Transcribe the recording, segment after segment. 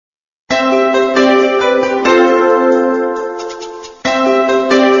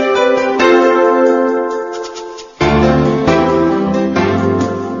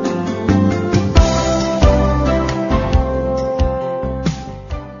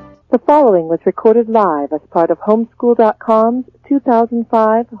The following was recorded live as part of Homeschool.com's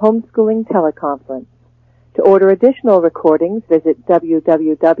 2005 Homeschooling Teleconference. To order additional recordings, visit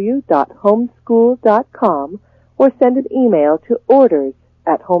www.homeschool.com or send an email to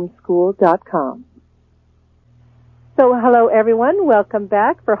orders@homeschool.com. So hello everyone, welcome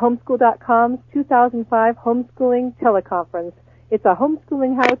back for Homeschool.com's 2005 Homeschooling Teleconference. It's a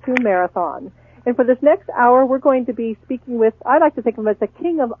homeschooling how-to marathon. And for this next hour, we're going to be speaking with, I like to think of him as the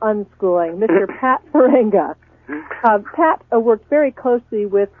king of unschooling, Mr. Pat Farenga. Pat worked very closely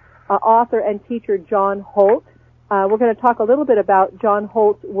with author and teacher John Holt. We're going to talk a little bit about John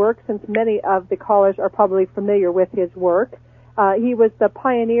Holt's work, since many of the callers are probably familiar with his work. He was the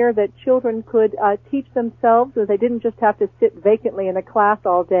pioneer that children could teach themselves, so they didn't just have to sit vacantly in a class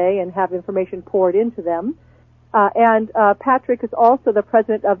all day and have information poured into them. Patrick is also the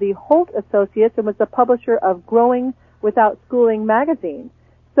president of the Holt Associates and was the publisher of Growing Without Schooling magazine.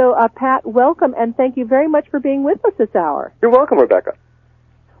 So, Pat, welcome, and thank you very much for being with us this hour. You're welcome, Rebecca.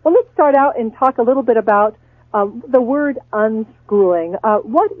 Well, let's start out and talk a little bit about the word unschooling.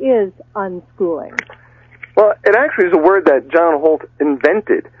 What is unschooling? Well, it actually is a word that John Holt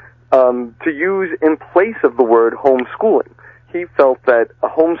invented to use in place of the word homeschooling. He felt that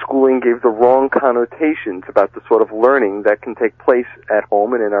homeschooling gave the wrong connotations about the sort of learning that can take place at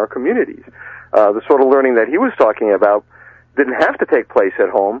home and in our communities. The sort of learning that he was talking about didn't have to take place at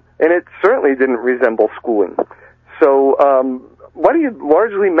home, and it certainly didn't resemble schooling. So what he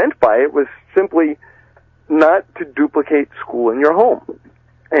largely meant by it was simply not to duplicate school in your home,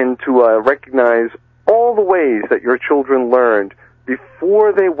 and to recognize all the ways that your children learned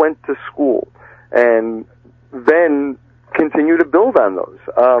before they went to school, and then continue to build on those.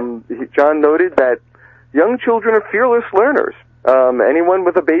 John noted that young children are fearless learners. Anyone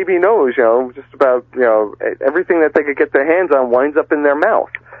with a baby knows, just about, everything that they could get their hands on winds up in their mouth.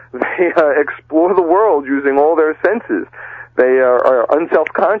 They explore the world using all their senses. They are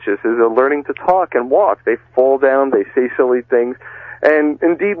unself-conscious as they're learning to talk and walk. They fall down, they say silly things, and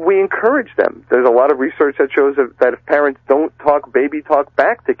indeed we encourage them. There's a lot of research that shows that if parents don't talk baby talk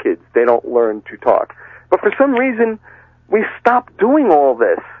back to kids, they don't learn to talk. But for some reason, we stop doing all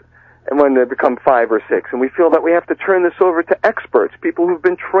this and when they become 5 or 6, and we feel that we have to turn this over to experts, people who've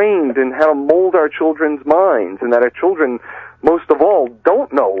been trained in how to mold our children's minds, and that our children, most of all,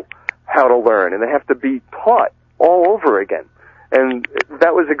 don't know how to learn, and they have to be taught all over again. And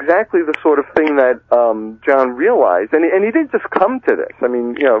that was exactly the sort of thing that John realized, and he didn't just come to this. I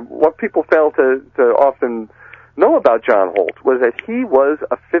mean, what people fail to often know about John Holt was that he was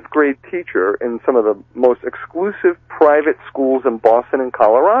a 5th grade teacher in some of the most exclusive private schools in Boston and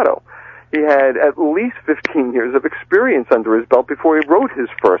Colorado. He had at least 15 years of experience under his belt before he wrote his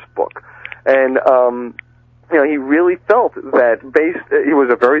first book. And, he really felt that he was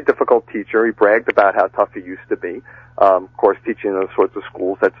a very difficult teacher. He bragged about how tough he used to be. Of course, teaching in those sorts of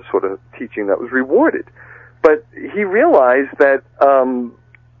schools, that's the sort of teaching that was rewarded. But he realized that,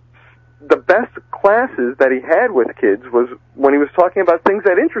 the best classes that he had with kids was when he was talking about things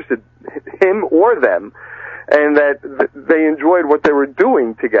that interested him or them, and that they enjoyed what they were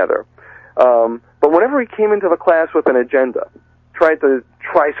doing together. But whenever he came into the class with an agenda, tried to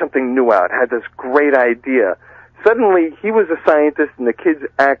try something new out, had this great idea, suddenly he was a scientist and the kids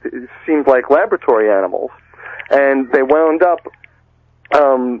seemed like laboratory animals, and they wound up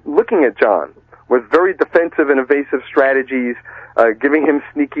looking at John with very defensive and evasive strategies, giving him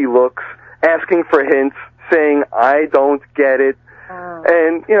sneaky looks, asking for hints, saying, I don't get it.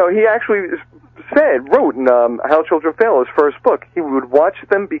 And, he actually wrote in How Children Fail, his first book, he would watch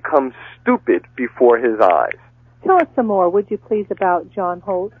them become stupid before his eyes. Tell us some more, would you please, about John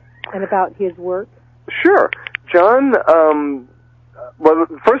Holt and about his work? Sure. John, well,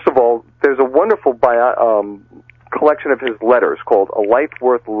 first of all, there's a wonderful collection of his letters called A Life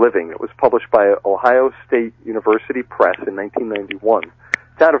Worth Living. It was published by Ohio State University Press in 1991.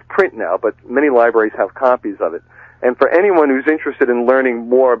 It's out of print now, but many libraries have copies of it. And for anyone who's interested in learning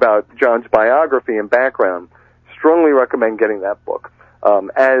more about John's biography and background, strongly recommend getting that book.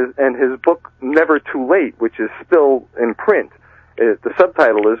 And his book, Never Too Late, which is still in print, the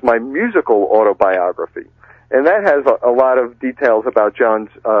subtitle is My Musical Autobiography. And that has a lot of details about John's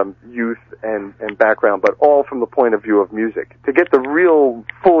youth and background, but all from the point of view of music. To get the real,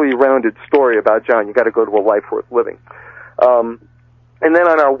 fully rounded story about John, you got to go to A Life Worth Living. And then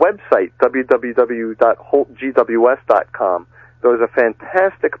on our website, www.holtgws.com, there was a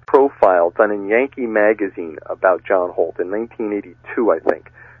fantastic profile done in Yankee Magazine about John Holt in 1982, I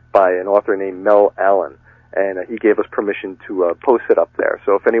think, by an author named Mel Allen. And he gave us permission to post it up there.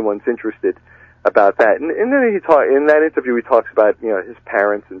 So if anyone's interested, about that. And then in that interview he talks about, his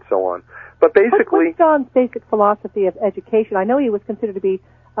parents and so on. But basically, what's John's basic philosophy of education? I know he was considered to be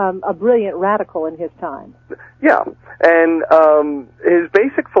a brilliant radical in his time. Yeah, and his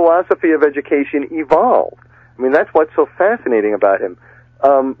basic philosophy of education evolved. I mean, that's what's so fascinating about him.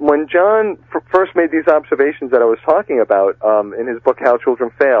 When John first made these observations that I was talking about in his book, How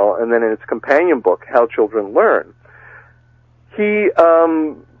Children Fail, and then in its companion book, How Children Learn, he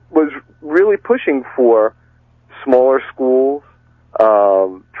was really pushing for smaller schools,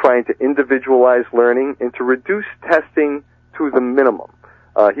 trying to individualize learning, and to reduce testing to the minimum.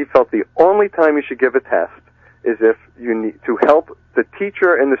 He felt the only time you should give a test is if you need to help the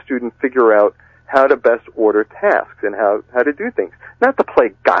teacher and the student figure out how to best order tasks and how to do things. Not to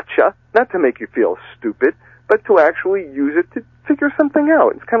play gotcha, not to make you feel stupid, but to actually use it to figure something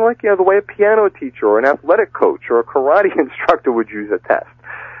out. It's kind of like, the way a piano teacher or an athletic coach or a karate instructor would use a test.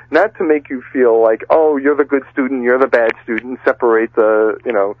 Not to make you feel like, oh, you're the good student, you're the bad student, separate the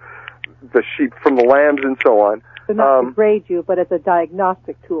sheep from the lambs and so on. So not to grade you, but as a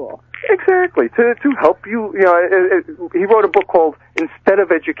diagnostic tool. Exactly, to help you. He wrote a book called Instead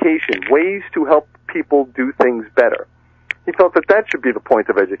of Education, Ways to Help People Do Things Better. He felt that should be the point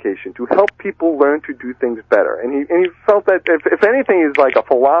of education, to help people learn to do things better. And he felt that if anything is like a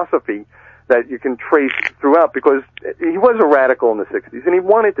philosophy that you can trace throughout, because he was a radical in the 60s, and he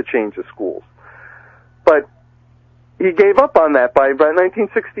wanted to change the schools. But he gave up on that by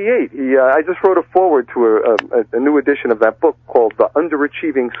 1968. I just wrote a foreword to a new edition of that book called The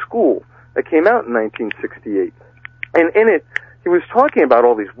Underachieving School that came out in 1968. And in it, he was talking about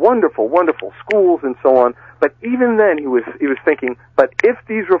all these wonderful, wonderful schools and so on. But even then, he was thinking, but if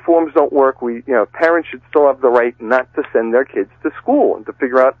these reforms don't work, parents should still have the right not to send their kids to school and to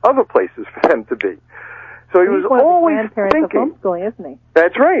figure out other places for them to be. So he was always thinking. Of homeschooling, isn't he?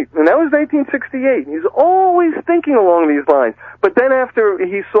 That's right, and that was 1968. He's always thinking along these lines. But then after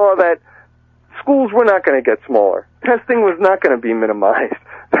he saw that schools were not going to get smaller, testing was not going to be minimized,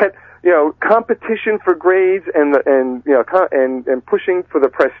 that competition for grades and pushing for the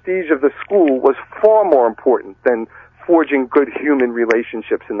prestige of the school was far more important than forging good human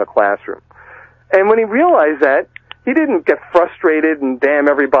relationships in the classroom. And when he realized that, he didn't get frustrated and damn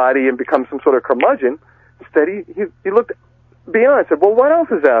everybody and become some sort of curmudgeon. Instead, he looked beyond and said, well, what else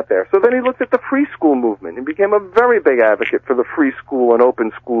is out there? So then he looked at the free school movement and became a very big advocate for the free school and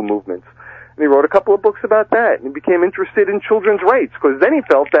open school movements. And he wrote a couple of books about that, and he became interested in children's rights, because then he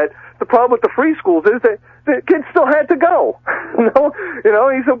felt that the problem with the free schools is that the kids still had to go.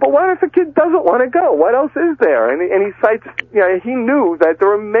 He said, but what if a kid doesn't want to go? What else is there? And he cites, he knew that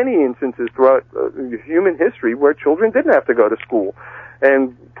there are many instances throughout human history where children didn't have to go to school.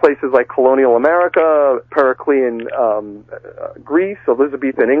 And places like colonial America, Periclean Greece,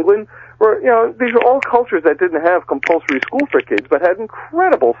 Elizabethan England, where, these are all cultures that didn't have compulsory school for kids, but had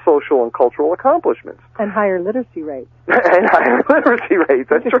incredible social and cultural accomplishments. And higher literacy rates. And higher literacy rates,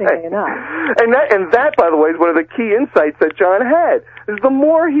 that's right. Enough. And that, by the way, is one of the key insights that John had, is the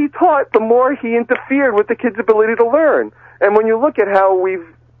more he taught, the more he interfered with the kids' ability to learn. And when you look at how we've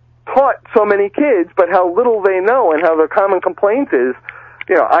taught so many kids, but how little they know, and how the common complaint is,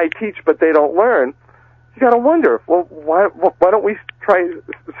 I teach, but they don't learn. You got to wonder, well, why don't we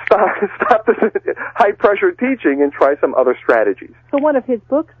stop this high-pressure teaching and try some other strategies? So one of his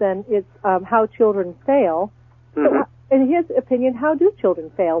books, then, is How Children Fail. Mm-hmm. So, in his opinion, how do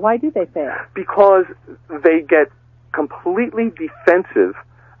children fail? Why do they fail? Because they get completely defensive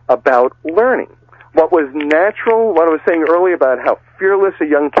about learning. What was natural, what I was saying earlier about how fearless a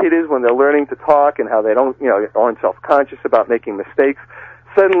young kid is when they're learning to talk and how they aren't self-conscious about making mistakes,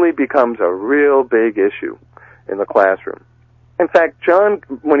 suddenly becomes a real big issue in the classroom. In fact, John,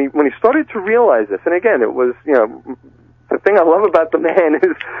 when he started to realize this, and again, it was, the thing I love about the man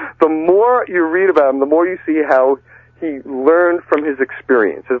is the more you read about him, the more you see how he learned from his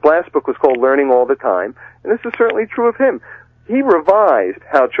experience. His last book was called Learning All the Time, and this is certainly true of him. He revised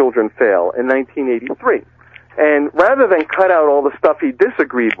How Children Fail in 1983. And rather than cut out all the stuff he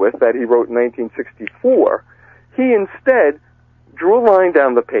disagreed with that he wrote in 1964, he instead drew a line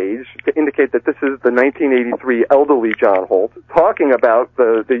down the page to indicate that this is the 1983 elderly John Holt talking about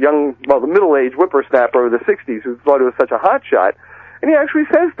the middle-aged whippersnapper of the 60s who thought it was such a hot shot. And he actually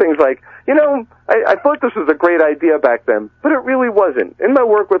says things like, I thought this was a great idea back then, but it really wasn't. In my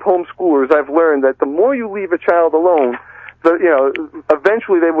work with homeschoolers, I've learned that the more you leave a child alone,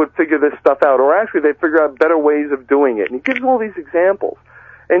 eventually they would figure this stuff out, or actually they figure out better ways of doing it. And he gives all these examples.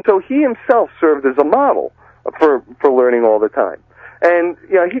 And so he himself served as a model for learning all the time. And,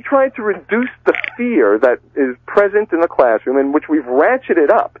 he tried to reduce the fear that is present in the classroom, and which we've ratcheted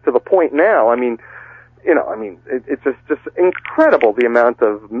up to the point now. It's just incredible the amount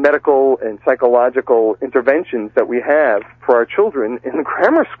of medical and psychological interventions that we have for our children in the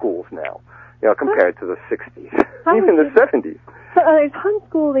grammar schools now, compared to the 60s, even the 70s. So,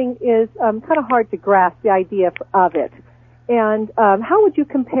 homeschooling is kind of hard to grasp the idea of it. And how would you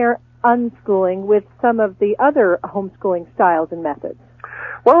compare unschooling with some of the other homeschooling styles and methods?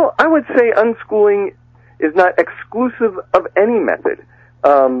 Well, I would say unschooling is not exclusive of any method.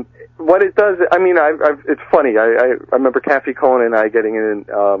 What it does, it's funny. I remember Kathy Cohen and I getting in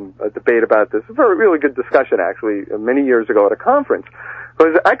a debate about this. It was a really good discussion, actually, many years ago at a conference.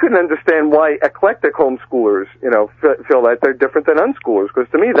 Because I couldn't understand why eclectic homeschoolers, feel that they're different than unschoolers. Because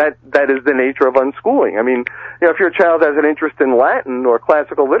to me, that is the nature of unschooling. If your child has an interest in Latin or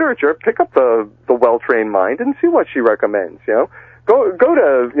classical literature, pick up the Well-Trained Mind and see what she recommends. Go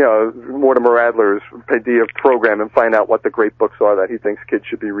to Mortimer Adler's Paideia program and find out what the great books are that he thinks kids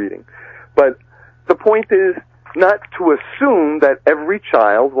should be reading. But the point is not to assume that every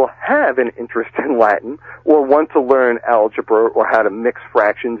child will have an interest in Latin or want to learn algebra or how to mix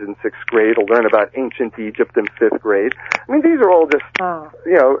fractions in 6th grade or learn about ancient Egypt in 5th grade. These are all just,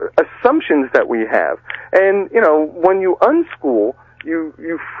 assumptions that we have. And, when you unschool,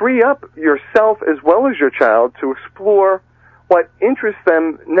 you free up yourself as well as your child to explore what interests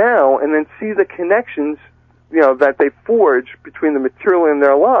them now and then see the connections, that they forge between the material in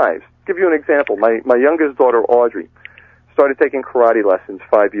their lives. Give you an example. My youngest daughter, Audrey, started taking karate lessons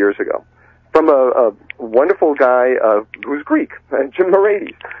 5 years ago from a wonderful guy who's Greek, Jim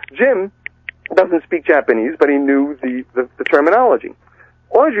Morades. Jim doesn't speak Japanese, but he knew the terminology.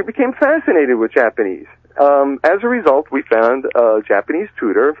 Audrey became fascinated with Japanese. As a result, we found a Japanese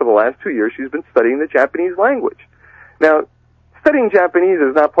tutor. For the last 2 years, she's been studying the Japanese language. Now, studying Japanese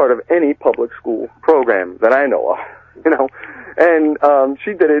is not part of any public school program that I know of, And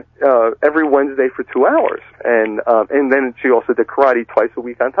she did it every Wednesday for 2 hours, and then she also did karate twice a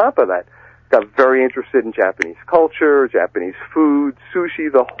week on top of that. Got very interested in Japanese culture, Japanese food, sushi,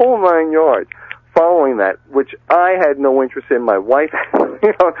 the whole 9 yards. Following that, which I had no interest in, my wife,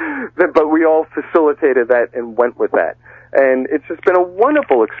 but we all facilitated that and went with that. And it's just been a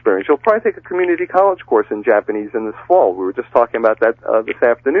wonderful experience. You'll probably take a community college course in Japanese in this fall. We were just talking about that this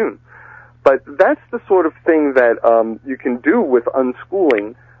afternoon. But that's the sort of thing that you can do with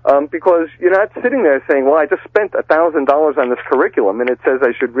unschooling, because you're not sitting there saying, well, I just spent $1,000 on this curriculum, and it says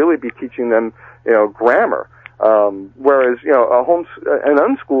I should really be teaching them, grammar. Whereas, an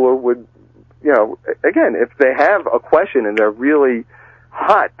unschooler would, again, if they have a question and they're really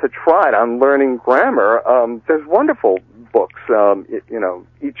hot to trot on learning grammar, there's wonderful books,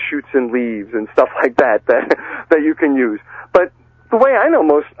 Eat Shoots and Leaves and stuff like that you can use. But the way I know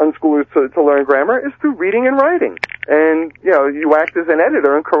most unschoolers to learn grammar is through reading and writing. And, you act as an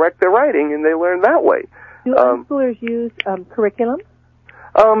editor and correct their writing, and they learn that way. Do unschoolers use curriculum?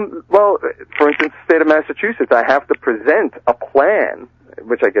 Well, for instance, the state of Massachusetts, I have to present a plan,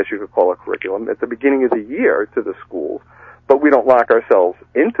 which I guess you could call a curriculum, at the beginning of the year to the schools. But we don't lock ourselves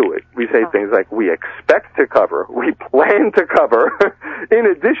into it. We say things like, we expect to cover, we plan to cover. In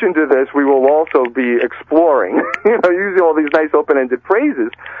addition to this, we will also be exploring, using all these nice open-ended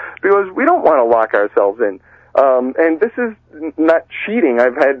phrases, because we don't want to lock ourselves in. And this is not cheating.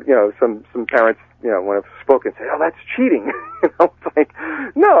 I've had, some parents, when I've spoken, say, oh, that's cheating. It's like,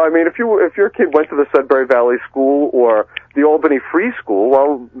 no, if your kid went to the Sudbury Valley School or the Albany Free School,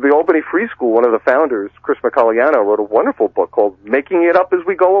 well, the Albany Free School, one of the founders, Chris Micagliano, wrote a wonderful book called Making It Up as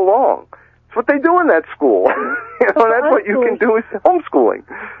We Go Along. It's what they do in that school. That's what you can do is homeschooling.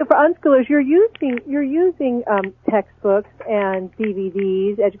 So for unschoolers, you're using textbooks and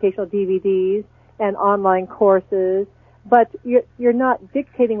DVDs, educational DVDs, and online courses, but you're not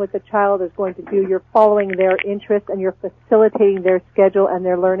dictating what the child is going to do. You're following their interests and you're facilitating their schedule and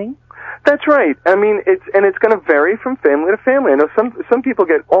their learning. That's right. It's going to vary from family to family. I know some people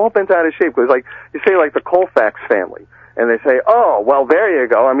get all bent out of shape because, you say the Colfax family, and they say, oh, well, there you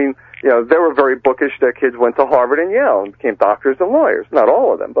go. They were very bookish. Their kids went to Harvard and Yale and became doctors and lawyers. Not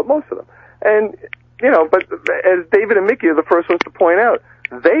all of them, but most of them. And, but as David and Mickey are the first ones to point out,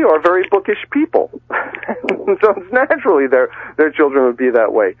 they are very bookish people. So it's naturally their children would be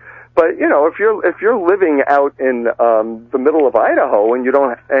that way. But, if you're living out in the middle of Idaho and you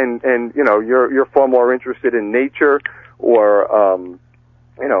don't, and you're far more interested in nature or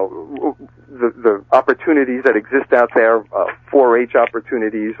the opportunities that exist out there, 4-H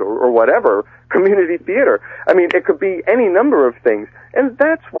opportunities or whatever, community theater. I mean, it could be any number of things, and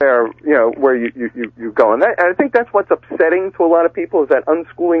that's where you go. And I think that's what's upsetting to a lot of people, is that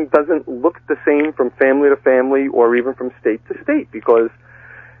unschooling doesn't look the same from family to family or even from state to state, because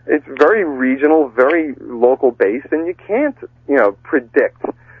it's very regional, very local based, and you can't predict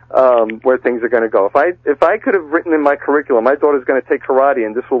where things are going to go. If I could have written in my curriculum, my daughter's going to take karate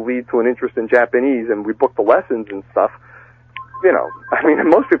and this will lead to an interest in Japanese, and we booked the lessons and stuff, I mean,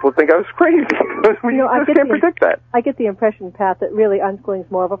 most people think I was crazy. We just can't predict that. I get the impression, Pat, that really unschooling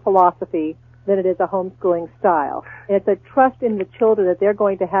is more of a philosophy than it is a homeschooling style. And it's a trust in the children that they're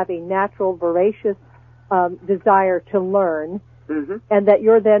going to have a natural, voracious desire to learn, mm-hmm. and that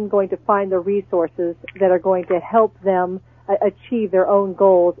you're then going to find the resources that are going to help them achieve their own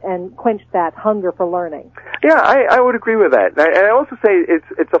goals and quench that hunger for learning. Yeah, I would agree with that. And I also say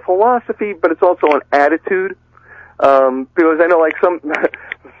it's a philosophy, but it's also an attitude. Because I know, like,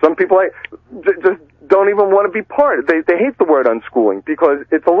 some people just don't even want to be part. They hate the word unschooling because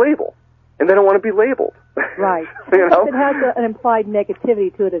it's a label, and they don't want to be labeled. Right. It has an implied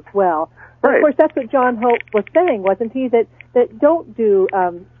negativity to it as well. Right. Of course, that's what John Holt was saying, wasn't he? That don't do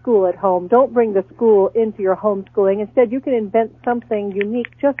school at home. Don't bring the school into your homeschooling. Instead, you can invent something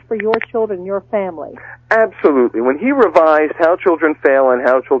unique just for your children, your family. Absolutely. When he revised How Children Fail and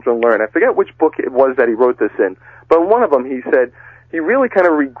How Children Learn, I forget which book it was that he wrote this in, but in one of them he said he really kind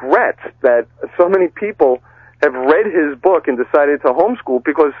of regrets that so many people have read his book and decided to homeschool,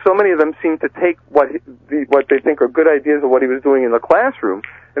 because so many of them seem to take what they think are good ideas of what he was doing in the classroom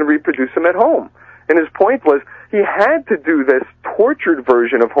and reproduce them at home. And his point was he had to do this tortured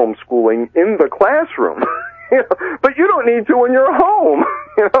version of homeschooling in the classroom. But you don't need to when you're home.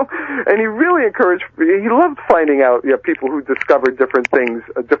 And he really he loved finding out people who discovered different things,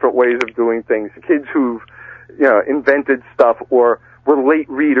 different ways of doing things, kids who've invented stuff or were late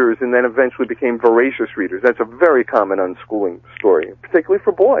readers and then eventually became voracious readers. That's a very common unschooling story, particularly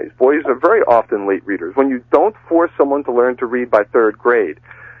for boys. Boys are very often late readers. When you don't force someone to learn to read by 3rd grade,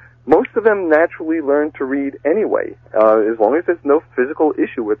 most of them naturally learn to read anyway, as long as there's no physical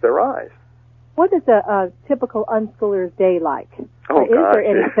issue with their eyes. What is a typical unschooler's day like? Oh, is there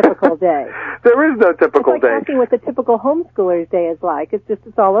any typical day? There is no typical day. It's like asking what the typical homeschooler's day is like.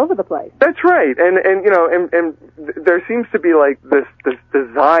 It's all over the place. That's right. And there seems to be like this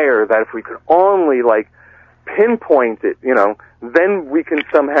desire that if we could only like pinpoint it, then we can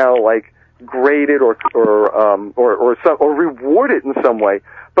somehow like grade it or reward it in some way.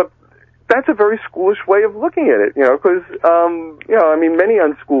 But that's a very schoolish way of looking at it, because, I mean, many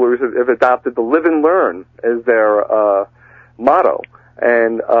unschoolers have adopted the live and learn as their motto.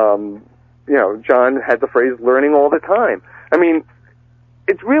 And, John had the phrase learning all the time. I mean,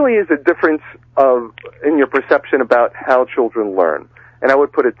 it really is a difference in your perception about how children learn. And I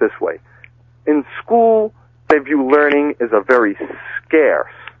would put it this way. In school, they view learning as a very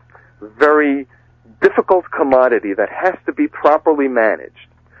scarce, very difficult commodity that has to be properly managed.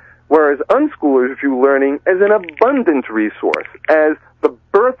 Whereas unschoolers view learning as an abundant resource, as the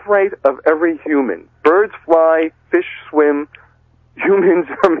birthright of every human. Birds fly, fish swim, humans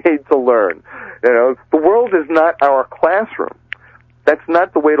are made to learn. The world is not our classroom. That's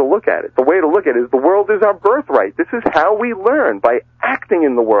not the way to look at it. The way to look at it is the world is our birthright. This is how we learn, by acting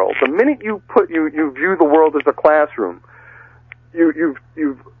in the world. The minute you view the world as a classroom, you've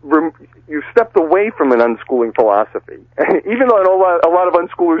stepped away from an unschooling philosophy. And even though a lot of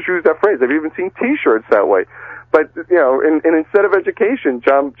unschoolers use that phrase, I've even seen T-shirts that way. But and instead of education,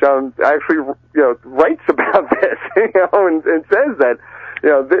 John actually writes about this, and says that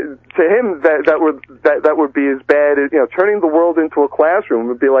to him that would be as bad as turning the world into a classroom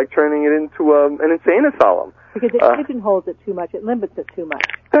would be like turning it into an insane asylum. Because it pigeonholes it too much, it limits it too much.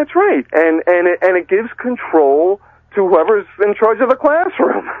 That's right, and it gives control to whoever's in charge of the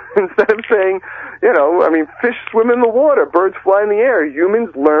classroom. Instead of saying, fish swim in the water, birds fly in the air, humans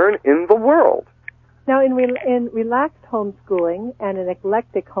learn in the world. Now, in relaxed homeschooling and in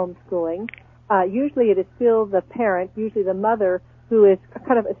eclectic homeschooling, usually it is still the parent, usually the mother, who is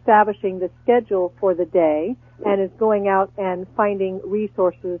kind of establishing the schedule for the day and is going out and finding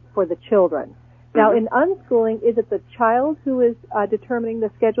resources for the children. Now, in unschooling, is it the child who is determining the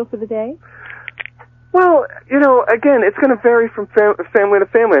schedule for the day? Well, again, it's going to vary from family to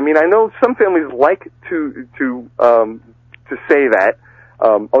family. I mean, I know some families like to say that,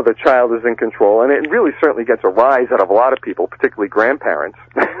 the child is in control, and it really certainly gets a rise out of a lot of people, particularly grandparents.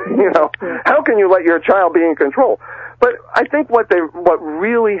 How can you let your child be in control? But I think what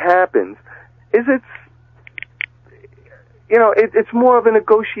really happens is it's more of a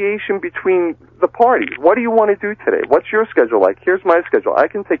negotiation between the parties. What do you want to do today? What's your schedule like? Here's my schedule. I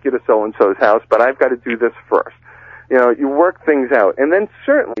can take you to so-and-so's house, but I've got to do this first. You work things out. And then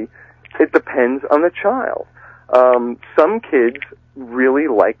certainly it depends on the child. Some kids really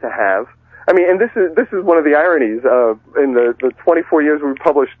like to have, and this is one of the ironies. In the 24 years we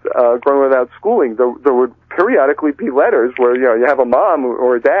published Growing Without Schooling, there would periodically be letters where, you have a mom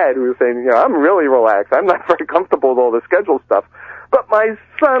or a dad who is saying, I'm really relaxed. I'm not very comfortable with all the schedule stuff. But my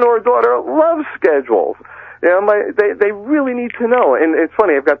son or daughter loves schedules. They really need to know. And it's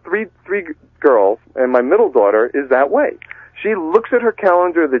funny, I've got three girls, and my middle daughter is that way. She looks at her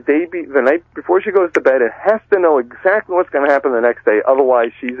calendar the night before she goes to bed and has to know exactly what's going to happen the next day.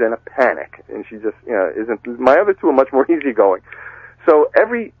 Otherwise, she's in a panic, and she just, isn't. My other two are much more easygoing. So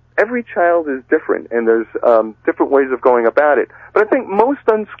every child is different, and there's different ways of going about it. But I think most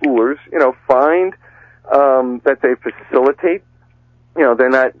unschoolers, find that they facilitate. They're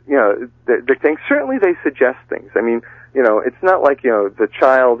not, they think. Certainly, they suggest things. It's not like the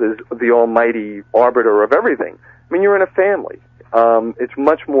child is the almighty arbiter of everything. You're in a family. It's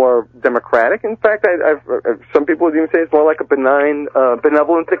much more democratic. In fact, some people would even say it's more like a benign,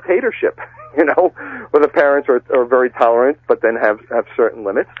 benevolent dictatorship, where the parents are very tolerant, but then have certain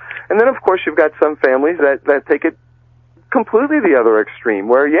limits. And then, of course, you've got some families that take it completely the other extreme,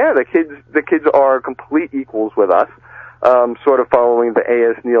 where, the kids are complete equals with us, sort of following the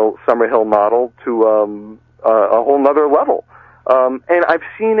A.S. Neil Summerhill model to a whole nother level. And I've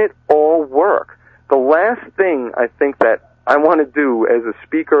seen it all work. The last thing I think that I want to do as a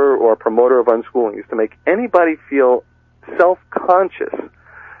speaker or a promoter of unschooling is to make anybody feel self-conscious.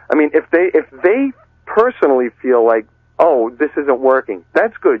 If they personally feel like, oh, this isn't working,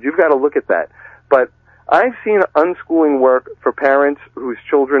 that's good. You've got to look at that. But I've seen unschooling work for parents whose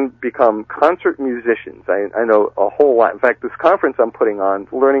children become concert musicians. I know a whole lot. In fact, this conference I'm putting on,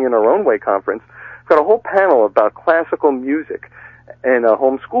 Learning in Our Own Way conference, got a whole panel about classical music and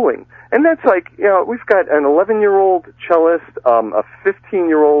homeschooling. And that's like, we've got an 11-year-old cellist, a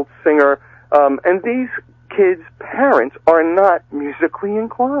 15-year-old singer, and these kids' parents are not musically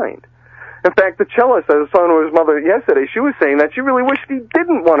inclined. In fact, the cellist, I was talking to his mother yesterday, she was saying that she really wished he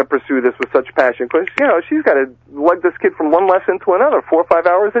didn't want to pursue this with such passion, because, she's got to lug this kid from one lesson to another 4 or 5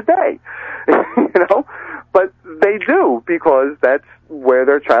 hours a day, But they do, because that's where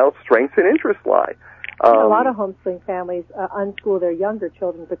their child's strengths and interests lie. A lot of homeschooling families unschool their younger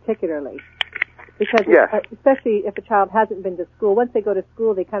children particularly, because especially if a child hasn't been to school. Once they go to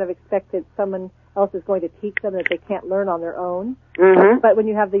school, they kind of expect that someone else is going to teach them, that they can't learn on their own. Mm-hmm. But when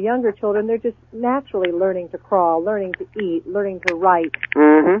you have the younger children, they're just naturally learning to crawl, learning to eat, learning to write.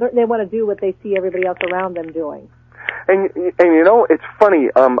 Mm-hmm. They want to do what they see everybody else around them doing. And it's funny.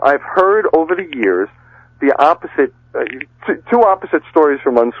 I've heard over the years the opposite, two opposite stories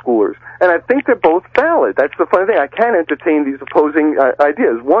from unschoolers. And I think they're both valid. That's the funny thing. I can entertain these opposing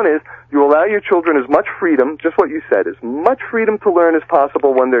ideas. One is you allow your children as much freedom, just what you said, as much freedom to learn as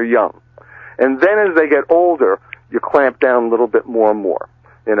possible when they're young. And then as they get older, you clamp down a little bit more and more,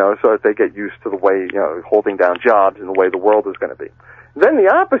 so that they get used to the way, holding down jobs and the way the world is going to be. Then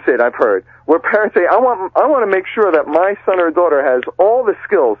the opposite I've heard, where parents say, I want to make sure that my son or daughter has all the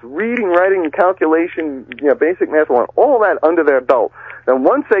skills, reading, writing, calculation, basic math, I want all that under their belt. And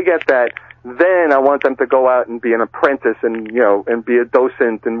once they get that, then I want them to go out and be an apprentice and, and be a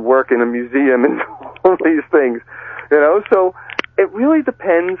docent and work in a museum and all these things, So it really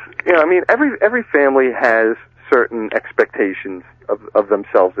depends. Every family has certain expectations of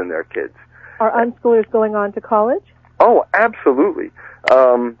themselves and their kids. Are unschoolers going on to college? Oh, absolutely.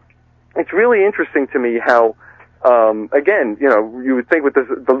 It's really interesting to me how, again, you would think with the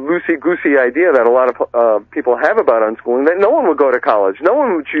loosey-goosey idea that a lot of people have about unschooling, that no one would go to college. No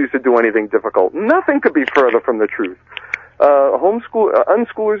one would choose to do anything difficult. Nothing could be further from the truth.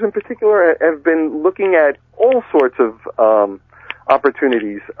 Unschoolers in particular have been looking at all sorts of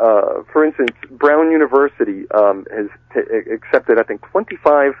opportunities. For instance, Brown University has accepted, I think,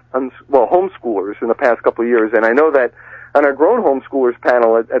 25 homeschoolers in the past couple of years. And I know that on our Grown Homeschoolers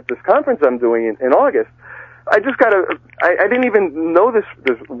panel at this conference I'm doing in August, I didn't even know this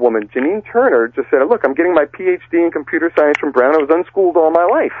woman, Janine Turner, just said, look, I'm getting my PhD in computer science from Brown. I was unschooled all my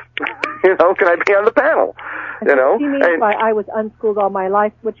life. Can I be on the panel? She means by I was unschooled all my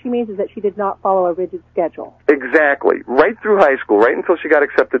life, what she means is that she did not follow a rigid schedule. Exactly. Right through high school, right until she got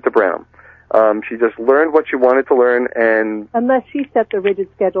accepted to Brown. She just learned what she wanted to learn, and unless she set the rigid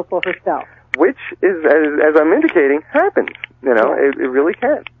schedule for herself. Which is, as I'm indicating, happens. It really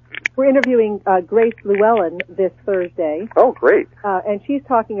can. We're interviewing Grace Llewellyn this Thursday. Oh, great. And she's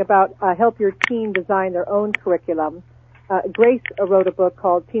talking about help your teen design their own curriculum. Grace wrote a book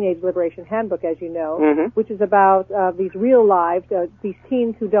called Teenage Liberation Handbook, as you know, which is about these real lives, these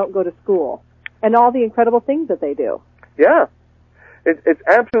teens who don't go to school, and all the incredible things that they do. Yeah. It's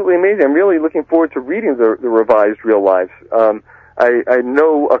absolutely amazing. I'm really looking forward to reading the revised Real Lives. I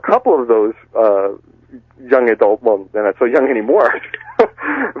know a couple of those young adults. Well, they're not so young anymore.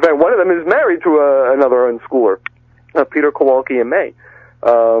 In fact, one of them is married to another unschooler, Peter Kowalski and May.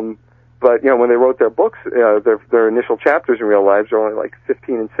 But when they wrote their books, their initial chapters in Real Lives are only like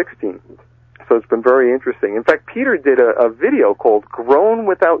 15 and 16. So it's been very interesting. In fact, Peter did a video called "Grown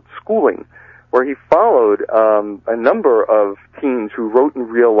Without Schooling," where he followed a number of teens who wrote in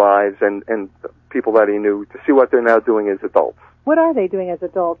real lives and people that he knew to see what they're now doing as adults. What are they doing as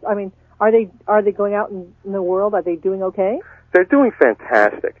adults? I mean, are they going out in the world? Are they doing okay? They're doing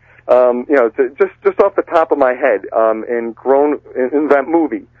fantastic. Just off the top of my head, in that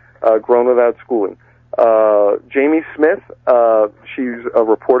movie, Grown Without Schooling, Jamie Smith, she's a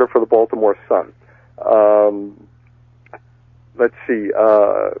reporter for the Baltimore Sun. Let's see.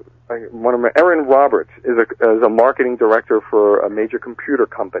 Erin Roberts is a marketing director for a major computer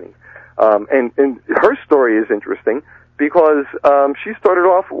company, and her story is interesting because she started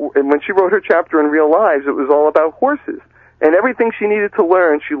off, when she wrote her chapter in Real Lives, it was all about horses, and everything she needed to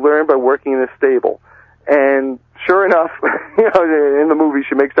learn, she learned by working in a stable. And sure enough, in the movie,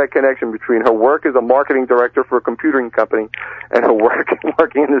 she makes that connection between her work as a marketing director for a computing company and her work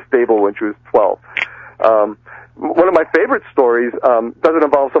working in the stable when she was 12. One of my favorite stories doesn't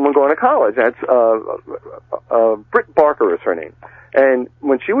involve someone going to college. That's Britt Barker is her name. And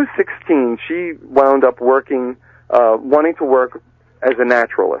when she was 16, she wound up wanting to work as a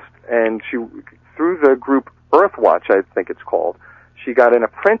naturalist. And through the group Earthwatch, I think it's called, she got an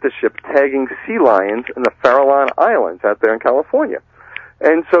apprenticeship tagging sea lions in the Farallon Islands out there in California.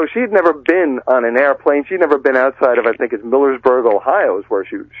 And so she'd never been on an airplane. She'd never been outside of, I think it's Millersburg, Ohio is where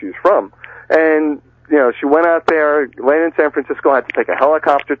she's from. And she went out there, landed in San Francisco, had to take a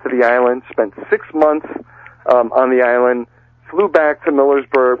helicopter to the island, spent 6 months on the island, flew back to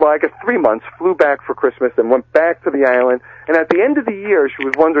Millersburg, 3 months, flew back for Christmas, and went back to the island. And at the end of the year, she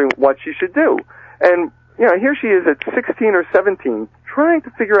was wondering what she should do. And, here she is at 16 or 17, trying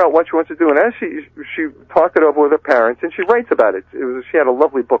to figure out what she wants to do. And as she talked it over with her parents, and she writes about it. She had a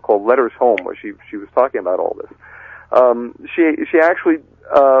lovely book called Letters Home, where she was talking about all this. She actually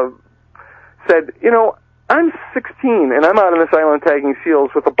said, I'm 16 and I'm out on this island tagging seals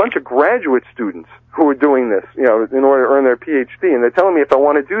with a bunch of graduate students who are doing this, in order to earn their PhD. And they're telling me if I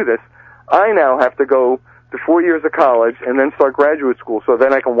want to do this, I now have to go to 4 years of college and then start graduate school so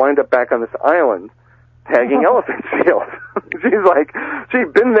then I can wind up back on this island tagging elephant seals. She's like,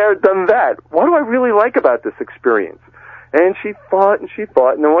 she'd been there, done that. What do I really like about this experience? And she thought, and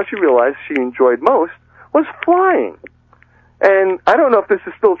then what she realized she enjoyed most was flying. And I don't know if this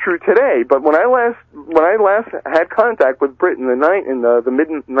is still true today, but when I last had contact with Britt in the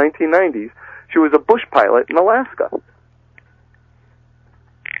mid-1990s, she was a bush pilot in Alaska.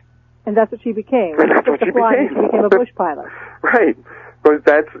 And that's what she became. That's what she became. She became a bush pilot. Right. But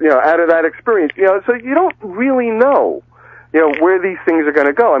that's, out of that experience, so you don't really know, where these things are going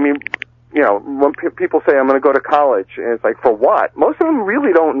to go. I mean, when people say, I'm going to go to college, and it's like, for what? Most of them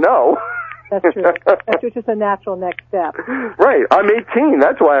really don't know. That's true. That's just a natural next step. Right. I'm 18.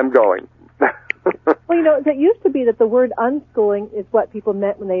 That's why I'm going. Well, it used to be that the word unschooling is what people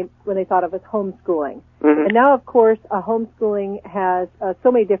meant when they thought of as homeschooling. Mm-hmm. And now, of course, homeschooling has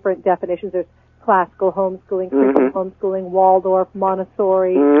so many different definitions. There's classical homeschooling, Christian homeschooling, Waldorf,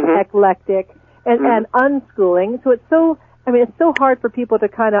 Montessori, eclectic, and unschooling. So it's so hard for people to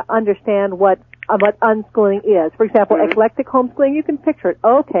kind of understand what unschooling is. For example, eclectic homeschooling, you can picture it.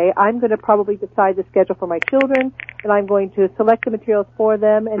 Okay, I'm going to probably decide the schedule for my children, and I'm going to select the materials for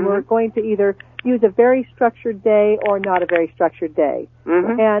them, and we're going to either use a very structured day or not a very structured day.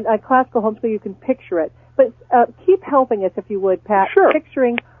 And classical homeschooling, you can picture it. But keep helping us, if you would, Pat,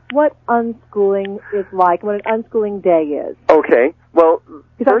 picturing what unschooling is like, what an unschooling day is. Okay. Well,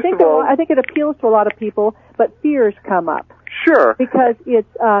 first of all, I think it appeals to a lot of people, but fears come up. Sure. Because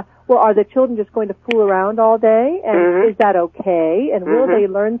it's, are the children just going to fool around all day? And is that okay? And will they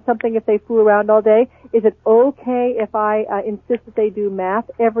learn something if they fool around all day? Is it okay if I insist that they do math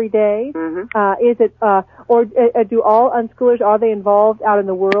every day? Is it, or do all unschoolers, are they involved out in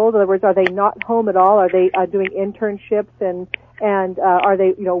the world? In other words, are they not home at all? Are they doing internships and are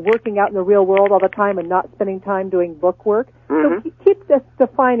they, working out in the real world all the time and not spending time doing book work? So keep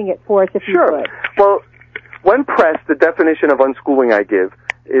defining it for us if you would. Well, when pressed, the definition of unschooling I give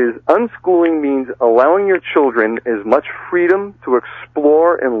is unschooling means allowing your children as much freedom to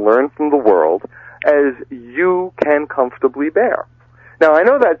explore and learn from the world as you can comfortably bear. Now, I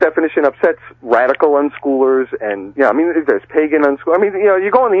know that definition upsets radical unschoolers, and, I mean, there's pagan unschoolers. I mean, you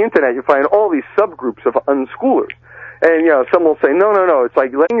go on the internet, you find all these subgroups of unschoolers. And, some will say, no, it's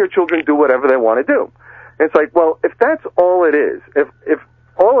like letting your children do whatever they want to do. And it's like, well, if that's all it is, if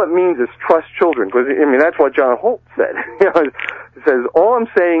all it means is trust children, because, I mean, that's what John Holt said. He says, all I'm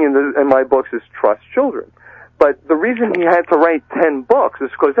saying in my books is trust children. But the reason he had to write 10 books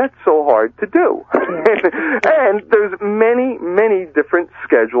is because that's so hard to do. And there's many, many different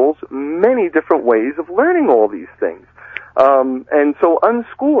schedules, many different ways of learning all these things. And so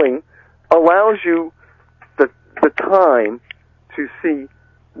unschooling allows you the time to see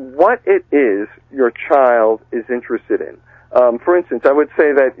what it is your child is interested in. For instance, I would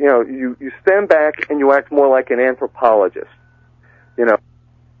say that, you stand back and you act more like an anthropologist.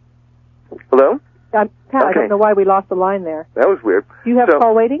 Hello? Pat, okay. I don't know why we lost the line there. That was weird. Do you have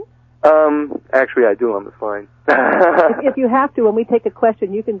call waiting? Actually, I do on this line. if you have to, when we take a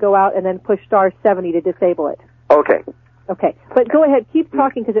question, you can go out and then push star 70 to disable it. Okay. Okay. But go ahead. Keep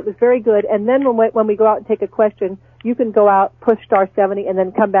talking because it was very good. And then when we go out and take a question, you can go out, push star 70, and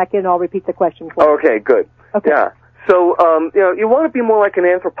then come back in and I'll repeat the question for you. Okay, good. Okay. Yeah. So, you want to be more like an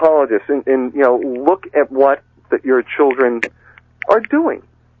anthropologist and look at what your children are doing.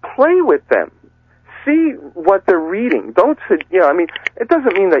 Play with them. See what they're reading. Don't, it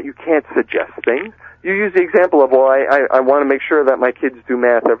doesn't mean that you can't suggest things. You use the example of, I want to make sure that my kids do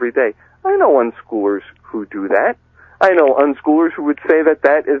math every day. I know unschoolers who do that. I know unschoolers who would say that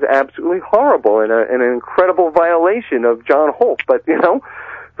that is absolutely horrible and an incredible violation of John Holt. But,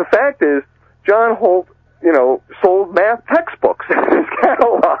 the fact is, John Holt, sold math textbooks in his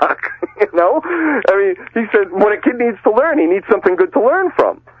catalog, I mean, he said when a kid needs to learn, he needs something good to learn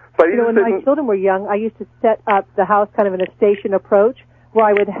from. But when my children were young, I used to set up the house kind of in a station approach where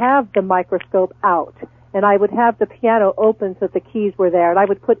I would have the microscope out and I would have the piano open so that the keys were there and I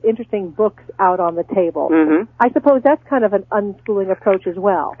would put interesting books out on the table. Mm-hmm. I suppose that's kind of an unschooling approach as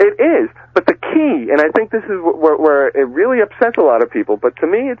well. It is, but the key, and I think this is where it really upsets a lot of people, but to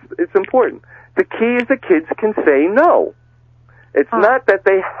me it's important. The key is the kids can say no. It's not that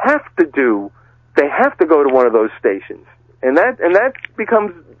they have to go to one of those stations. And that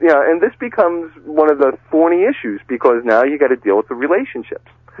becomes, and this becomes one of the thorny issues because now you got to deal with the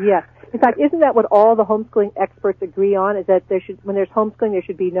relationships. Yes. In fact, isn't that what all the homeschooling experts agree on, is that when there's homeschooling, there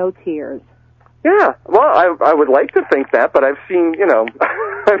should be no tears? Yeah, well, I would like to think that, but I've seen,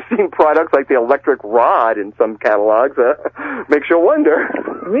 I've seen products like the electric rod in some catalogs. Makes you wonder.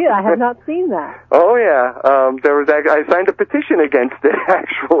 Really? I have not seen that. Oh, yeah. I signed a petition against it,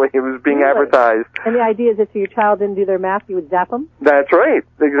 actually. It was being advertised. And the idea is if your child didn't do their math, you would zap them? That's right.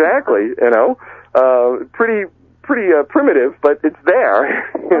 Exactly. Pretty primitive, but it's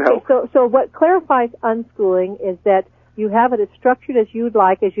there. Okay, so what clarifies unschooling is that you have it as structured as you'd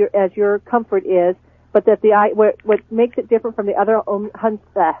like, as your comfort is, but that what makes it different from the other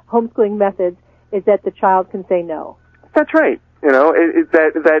homeschooling methods is that the child can say no. That's right.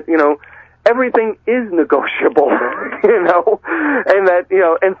 That everything is negotiable. And that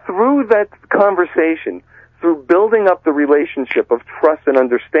and through that conversation, through building up the relationship of trust and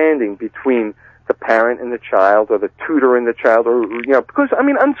understanding between the parent and the child, or the tutor and the child, or because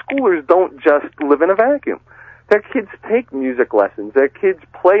unschoolers don't just live in a vacuum. Their kids take music lessons. Their kids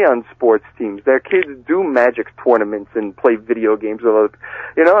play on sports teams. Their kids do magic tournaments and play video games with other.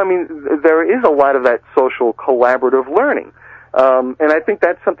 There is a lot of that social collaborative learning. And I think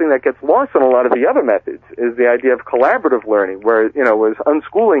that's something that gets lost in a lot of the other methods, is the idea of collaborative learning, where, with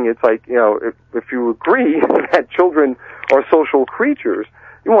unschooling, it's like, if you agree that children are social creatures,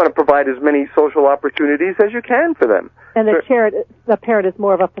 you want to provide as many social opportunities as you can for them. And the parent is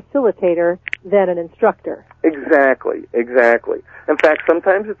more of a facilitator than an instructor. Exactly. In fact,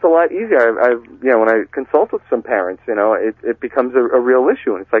 sometimes it's a lot easier. When I consult with some parents, it becomes a real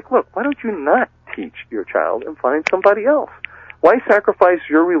issue. And it's like, look, why don't you not teach your child and find somebody else? Why sacrifice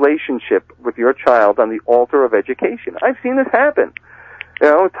your relationship with your child on the altar of education? I've seen this happen.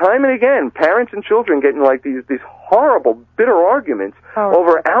 Time and again, parents and children get in like these horrible, bitter arguments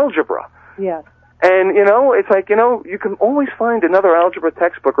over algebra. Yes. And, it's like, you can always find another algebra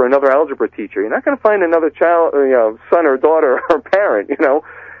textbook or another algebra teacher. You're not going to find another child, son or daughter or parent,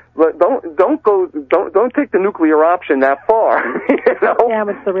 But don't take the nuclear option that far,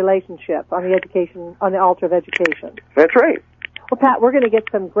 Damage the relationship on the altar of education. That's right. Well, Pat, we're going to get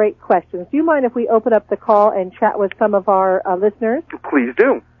some great questions. Do you mind if we open up the call and chat with some of our listeners? Please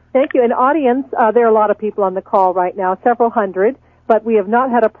do. Thank you. And audience, there are a lot of people on the call right now, several hundred, but we have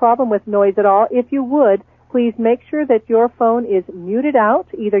not had a problem with noise at all. If you would, please make sure that your phone is muted out.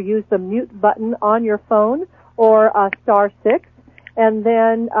 Either use the mute button on your phone or *6. And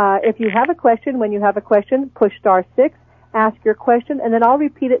then if you have a question, when you have a question, push *6, ask your question, and then I'll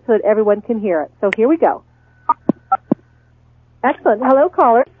repeat it so that everyone can hear it. So here we go. Excellent. Hello,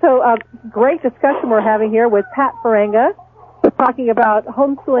 caller. So great discussion we're having here with Pat Ferenga, talking about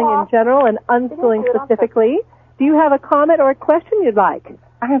homeschooling in general and unschooling specifically. Do you have a comment or a question you'd like?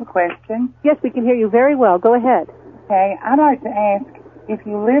 I have a question. Yes, we can hear you very well. Go ahead. Okay, I'd like to ask, if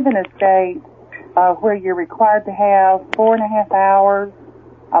you live in a state where you're required to have 4.5 hours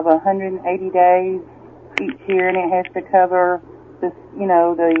of 180 days each year, and it has to cover this,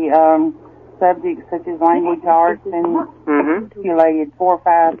 the subjects such as language arts and related 4 or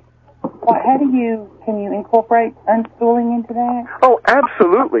 5. Can you incorporate unschooling into that? Oh,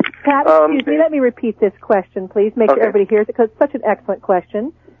 absolutely. Pat, excuse me, let me repeat this question, please. Make sure everybody hears it, because it's such an excellent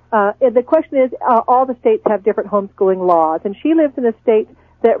question. The question is, all the states have different homeschooling laws, and she lives in a state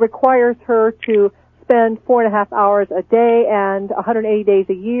that requires her to spend 4.5 hours a day and 180 days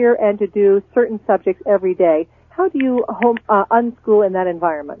a year and to do certain subjects every day. How do you unschool in that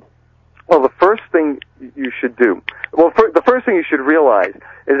environment? Well, the first thing you should do, the first thing you should realize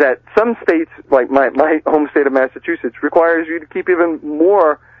is that some states, like my home state of Massachusetts, requires you to keep even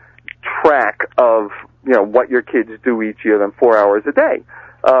more track of, what your kids do each year than 4 hours a day.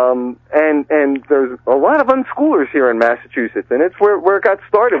 And there's a lot of unschoolers here in Massachusetts, and it's where it got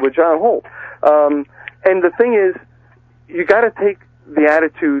started with John Holt. And the thing is, you got to take the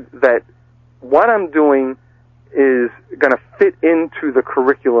attitude that what I'm doing is going to fit into the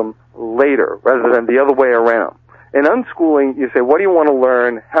curriculum later, rather than the other way around. In unschooling, you say, what do you want to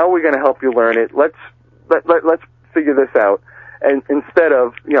learn? How are we going to help you learn it? Let's figure this out. And instead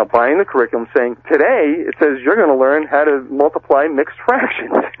of, buying the curriculum, saying, today it says you're going to learn how to multiply mixed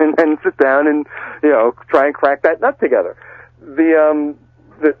fractions, and then sit down and, try and crack that nut together. The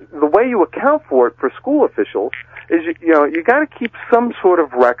way you account for it for school officials is, you got to keep some sort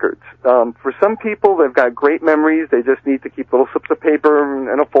of records. For some people, they've got great memories. They just need to keep little slips of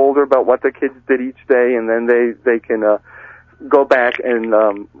paper and a folder about what their kids did each day, and then they can go back and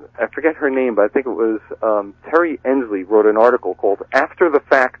I forget her name, but I think it was Terry Ensley wrote an article called "After the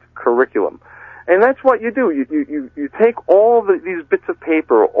Fact Curriculum," and that's what you do. You take all these bits of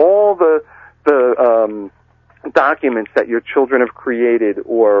paper, all the documents that your children have created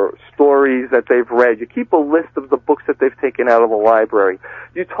or stories that they've read. You keep a list of the books that they've taken out of the library.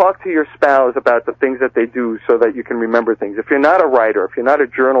 You talk to your spouse about the things that they do so that you can remember things. If you're not a writer, if you're not a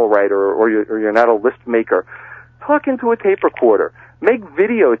journal writer, or you're not a list maker, talk into a tape recorder. Make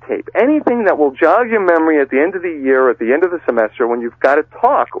videotape. Anything that will jog your memory at the end of the year or at the end of the semester when you've got to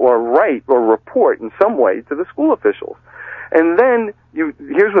talk or write or report in some way to the school officials. And then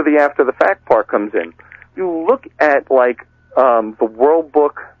here's where the after the fact part comes in. You look at, the World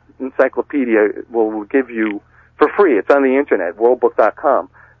Book Encyclopedia will give you for free. It's on the internet, worldbook.com.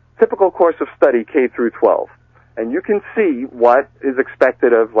 Typical course of study, K through 12. And you can see what is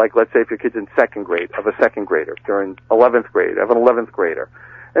expected of, let's say if your kid's in second grade, of a second grader. If they're in 11th grade, of an 11th grader.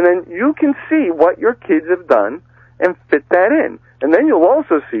 And then you can see what your kids have done and fit that in. And then you'll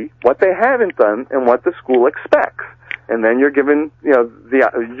also see what they haven't done and what the school expects. And then you're given, you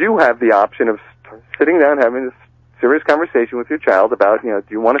have the option of sitting down, having this serious conversation with your child about, do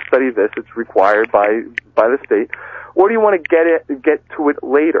you want to study this? It's required by the state, or do you want to get to it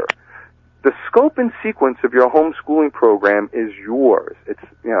later? The scope and sequence of your homeschooling program is yours. It's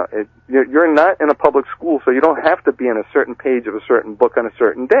you're not in a public school, so you don't have to be on a certain page of a certain book on a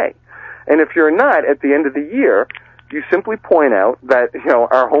certain day. And if you're not, at the end of the year, you simply point out that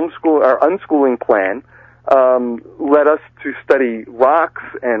our unschooling plan led us to study rocks,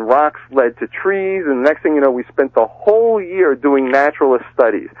 and rocks led to trees, and the next thing you know, we spent the whole year doing naturalist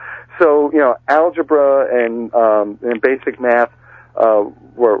studies. So, algebra and basic math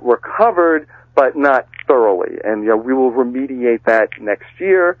were covered, but not thoroughly. And, we will remediate that next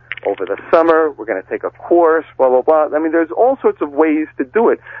year. Over the summer, we're going to take a course, blah, blah, blah. I mean, there's all sorts of ways to do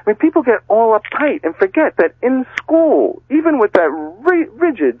it. I mean, people get all uptight and forget that in school, even with that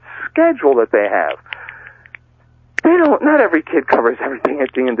rigid schedule that they have, not every kid covers everything at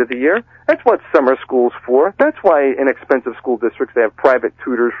the end of the year. That's what summer school's for. That's why in expensive school districts they have private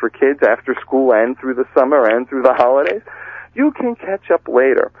tutors for kids after school and through the summer and through the holidays. You can catch up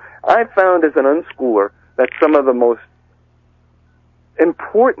later. I found as an unschooler that some of the most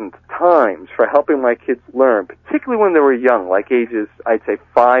important times for helping my kids learn, particularly when they were young, like ages, I'd say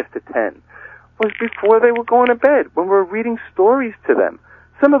 5 to 10, was before they were going to bed, when we were reading stories to them.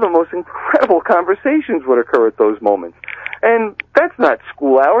 some of the most incredible conversations would occur at those moments. And that's not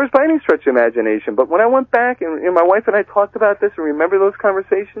school hours by any stretch of imagination. But when I went back and my wife and I talked about this and remember those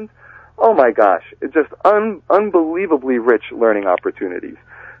conversations, oh my gosh, it's just unbelievably rich learning opportunities.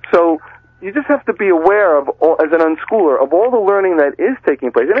 So you just have to be aware of, as an unschooler, of all the learning that is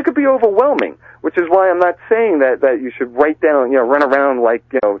taking place. And it could be overwhelming, which is why I'm not saying that you should write down, run around like,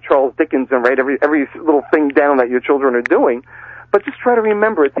 Charles Dickens and write every little thing down that your children are doing. But just try to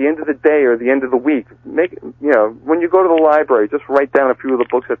remember at the end of the day or the end of the week, when you go to the library, just write down a few of the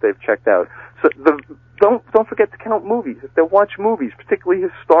books that they've checked out. So don't forget to count movies. If they watch movies, particularly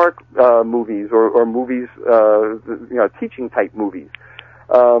historic movies or movies, teaching type movies,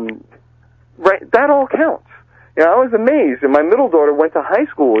 right? That all counts. I was amazed. And my middle daughter went to high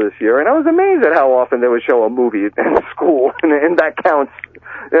school this year, and I was amazed at how often they would show a movie in school, and that counts.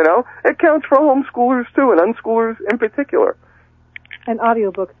 It counts for homeschoolers too, and unschoolers in particular. And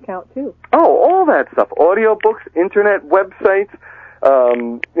audiobooks count too. Oh, all that stuff. Audiobooks, internet, websites,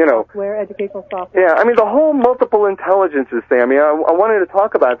 software, educational software. Yeah, the whole multiple intelligences thing. I wanted to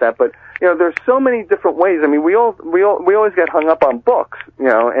talk about that, but there's so many different ways. We always get hung up on books,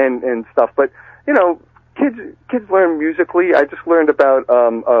 and stuff, but kids learn musically. I just learned about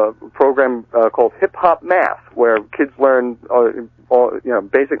a program called Hip Hop Math, where kids learn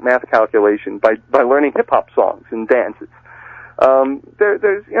basic math calculation by learning hip hop songs and dances.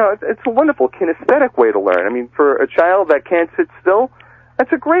 It's a wonderful kinesthetic way to learn. For a child that can't sit still,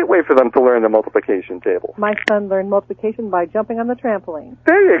 that's a great way for them to learn the multiplication table. My son learned multiplication by jumping on the trampoline.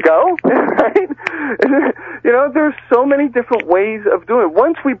 There you go. Right? There's so many different ways of doing it.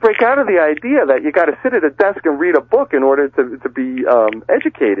 Once we break out of the idea that you got to sit at a desk and read a book in order to be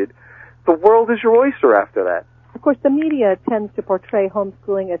educated, the world is your oyster after that. Of course, the media tends to portray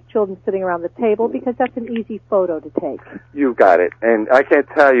homeschooling as children sitting around the table because that's an easy photo to take. You got it. And I can't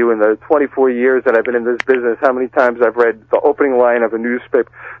tell you in the 24 years that I've been in this business how many times I've read the opening line of a newspaper.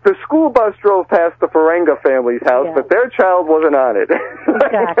 The school bus drove past the Ferenga family's house, yes. But their child wasn't on it.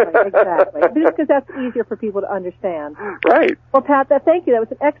 Exactly. Just because that's easier for people to understand. Right. Well, Pat, thank you. That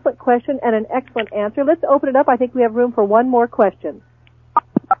was an excellent question and an excellent answer. Let's open it up. I think we have room for one more question.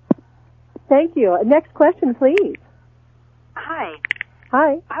 Thank you. Next question, please. Hi.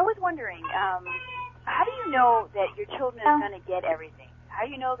 Hi. I was wondering, how do you know that your children are going to get everything? How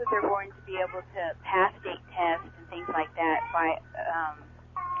do you know that they're going to be able to pass state tests and things like that by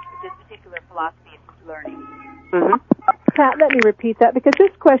this particular philosophy of learning? Mm-hmm. Pat, let me repeat that because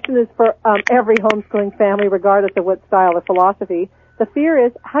this question is for every homeschooling family, regardless of what style or philosophy. The fear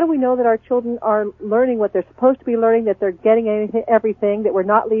is, how do we know that our children are learning what they're supposed to be learning, that they're getting everything, that we're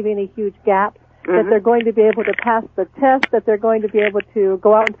not leaving any huge gaps, that they're going to be able to pass the test, that they're going to be able to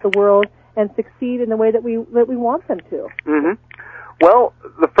go out into the world and succeed in the way that we want them to? Mm-hmm. Well,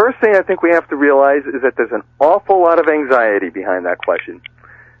 the first thing I think we have to realize is that there's an awful lot of anxiety behind that question.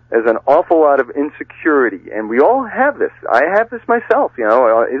 There's an awful lot of insecurity, and we all have this. I have this myself.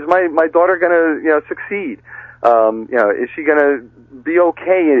 Is my daughter going to succeed? Is she going to be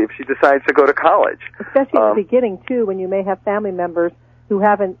okay if she decides to go to college? Especially at the beginning, too, when you may have family members who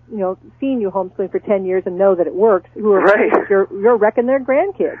haven't, seen you homeschooling for 10 years and know that it works, who are right. You're wrecking their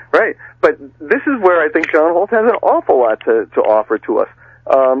grandkids. Right. But this is where I think John Holt has an awful lot to offer to us.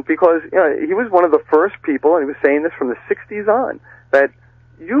 Because, he was one of the first people, and he was saying this from the 60s on, that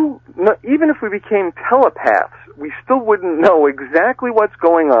even if we became telepaths, we still wouldn't know exactly what's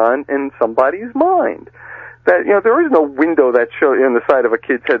going on in somebody's mind. That there is no window that shows in the side of a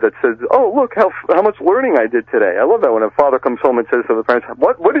kid's head that says, "Oh, look how much learning I did today." I love that when a father comes home and says to the parents,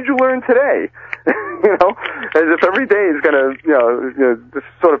 "What did you learn today?" As if every day is going to just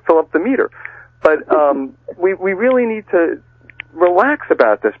sort of fill up the meter. But we really need to relax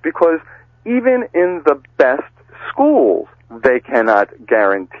about this because even in the best schools, they cannot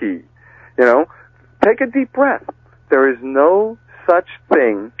guarantee. Take a deep breath. There is no such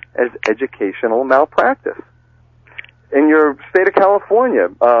thing as educational malpractice. In your state of California,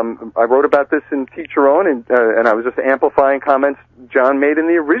 I wrote about this in Teach Your Own, and I was just amplifying comments John made in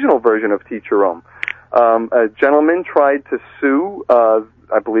the original version of Teach Your Own. A gentleman tried to sue,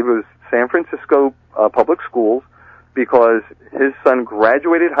 I believe it was San Francisco public schools, because his son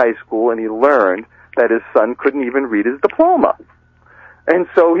graduated high school and he learned that his son couldn't even read his diploma. And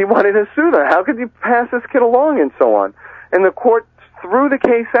so he wanted to sue them. How could you pass this kid along and so on? And the court threw the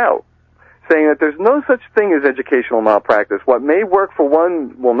case out, saying that there's no such thing as educational malpractice. What may work for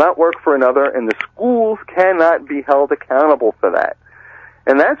one will not work for another, and the schools cannot be held accountable for that.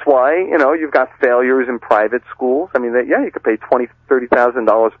 And that's why, you've got failures in private schools. You could pay $20,000,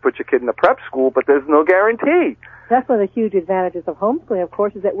 $30,000 to put your kid in a prep school, but there's no guarantee That's one of the huge advantages of homeschooling, of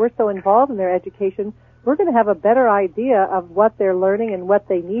course, is that we're so involved in their education, we're going to have a better idea of what they're learning and what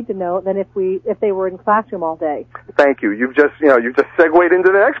they need to know than if they were in classroom all day. Thank you. You've just segued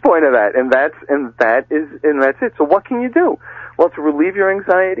into the next point of that, and that's it. So what can you do? Well, to relieve your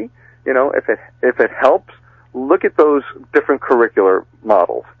anxiety, if it helps, look at those different curricular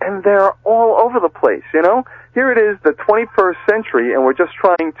models, and they're all over the place. Here it is, the 21st century, and we're just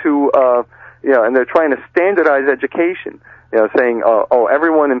trying to, and they're trying to standardize education. Saying,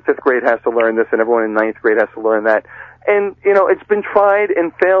 everyone in 5th grade has to learn this and everyone in 9th grade has to learn that. And, it's been tried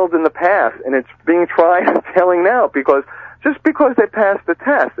and failed in the past, and it's being tried and failing now because they passed the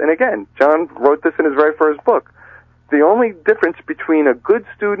test. And again, John wrote this in his very first book. The only difference between a good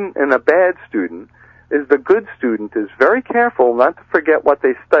student and a bad student is the good student is very careful not to forget what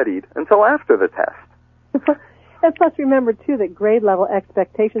they studied until after the test. And plus remember, too, that grade level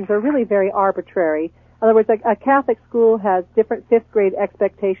expectations are really very arbitrary. In other words, a Catholic school has different 5th grade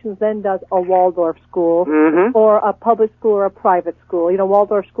expectations than does a Waldorf school or a public school or a private school.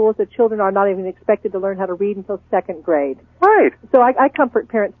 Waldorf schools, the children are not even expected to learn how to read until 2nd grade. Right. So I comfort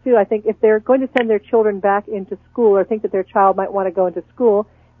parents, too. I think if they're going to send their children back into school or think that their child might want to go into school,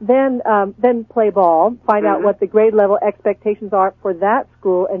 then play ball, find out what the grade level expectations are for that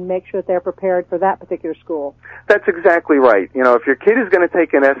school, and make sure that they're prepared for that particular school. That's exactly right. If your kid is going to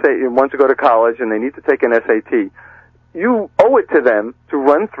take an essay and wants to go to college and they need to take an SAT, you owe it to them to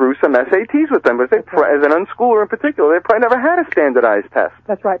run through some SATs with them. Because as an unschooler in particular, they probably never had a standardized test.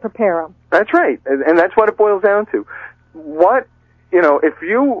 That's right. Prepare them. That's right, and that's what it boils down to. If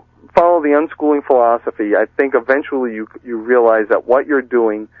you follow the unschooling philosophy, I think eventually you realize that what you're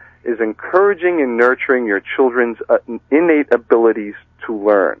doing is encouraging and nurturing your children's innate abilities to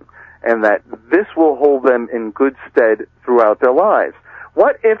learn, and that this will hold them in good stead throughout their lives.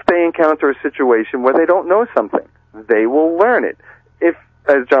 What if they encounter a situation where they don't know something? They will learn it. If,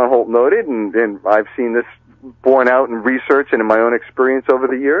 as John Holt noted, and I've seen this borne out in research and in my own experience over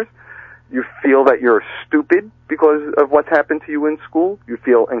the years, you feel that you're stupid because of what's happened to you in school. You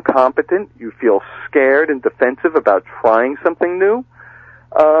feel incompetent. You feel scared and defensive about trying something new.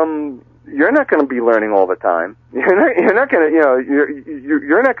 You're not going to be learning all the time. You're not going to,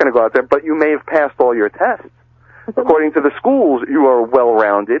 you're not going to go out there, but you may have passed all your tests. According to the schools, you are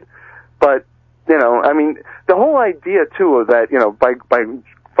well-rounded. But, the whole idea, too, of that, by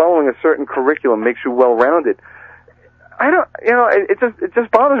following a certain curriculum makes you well-rounded. It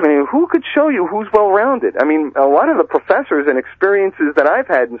just bothers me. Who could show you who's well-rounded? A lot of the professors and experiences that I've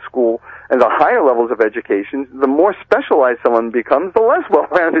had in school and the higher levels of education, the more specialized someone becomes, the less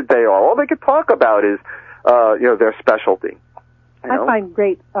well-rounded they are. All they could talk about is, their specialty. I find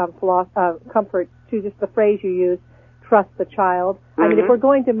great comfort to just the phrase you use, trust the child. If we're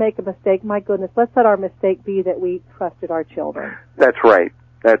going to make a mistake, my goodness, let's let our mistake be that we trusted our children. That's right.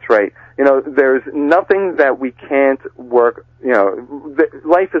 That's right. There's nothing that we can't work,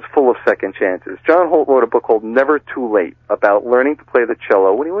 life is full of second chances. John Holt wrote a book called Never Too Late about learning to play the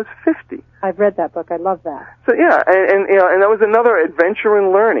cello when he was 50. I've read that book. I love that. So yeah, and that was another adventure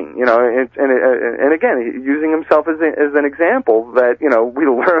in learning, and again, using himself as an example that, we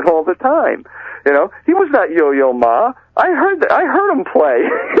learn all the time. He was not Yo-Yo Ma. I heard him play.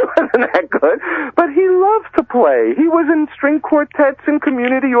 He wasn't that good, but he loves to play. He was in string quartets and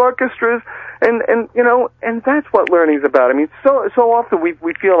community orchestras, and that's what learning's about. So often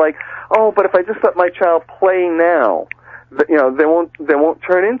we feel like, but if I just let my child play now, they won't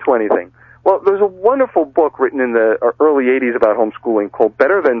turn into anything. Well, there's a wonderful book written in the early 80s about homeschooling called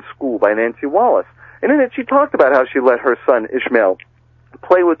Better Than School by Nancy Wallace. And in it, she talked about how she let her son, Ishmael,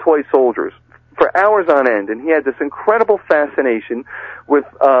 play with toy soldiers for hours on end. And he had this incredible fascination with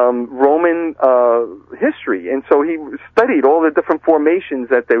Roman history. And so he studied all the different formations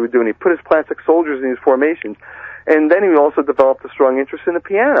that they were doing. He put his plastic soldiers in these formations. And then he also developed a strong interest in the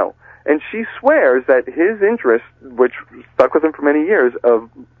piano. And she swears that his interest, which stuck with him for many years, of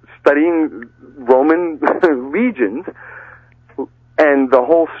studying Roman legions and the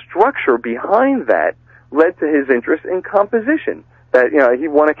whole structure behind that led to his interest in composition. That, he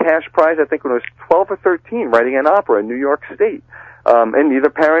won a cash prize, I think when he was 12 or 13, writing an opera in New York State. And neither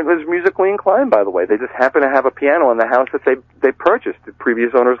parent was musically inclined, by the way. They just happened to have a piano in the house that they purchased. The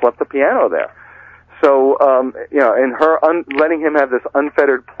previous owners left the piano there. So, and her letting him have this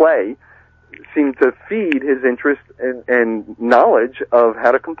unfettered play seemed to feed his interest and knowledge of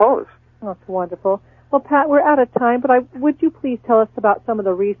how to compose. Oh, that's wonderful. Well, Pat, we're out of time, but would you please tell us about some of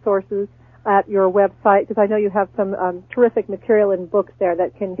the resources at your website? Because I know you have some terrific material and books there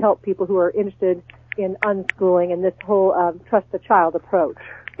that can help people who are interested in unschooling and this whole trust the child approach.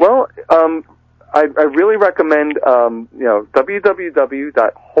 Well, I really recommend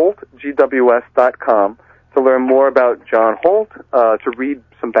www.holtgws.com to learn more about John Holt, to read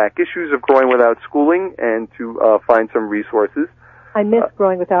some back issues of Growing Without Schooling, and to find some resources. I miss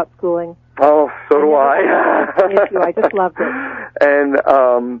Growing Without Schooling. Oh, so do I. I just loved it. And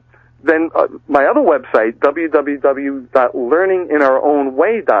then my other website,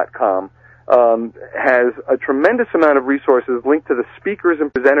 www.learninginourownway.com, has a tremendous amount of resources linked to the speakers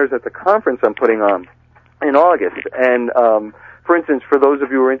and presenters at the conference I'm putting on in August. And for instance, for those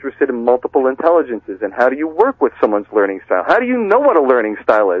of you who are interested in multiple intelligences and how do you work with someone's learning style? How do you know what a learning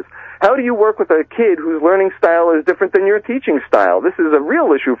style is? How do you work with a kid whose learning style is different than your teaching style? This is a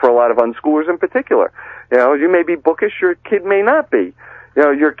real issue for a lot of unschoolers in particular. You may be bookish, your kid may not be.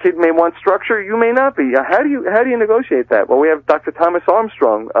 Your kid may want structure, you may not be. How do you negotiate that? Well, we have Dr. Thomas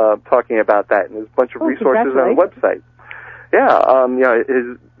Armstrong talking about that, and there's a bunch of resources on the website. Yeah,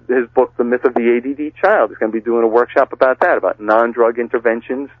 his book, The Myth of the ADD Child, is going to be doing a workshop about that, about non-drug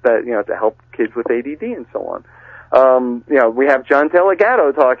interventions that to help kids with ADD and so on. We have John Taylor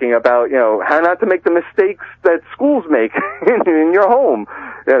Gatto talking about how not to make the mistakes that schools make in your home.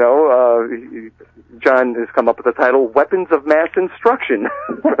 John has come up with the title "Weapons of Mass Instruction"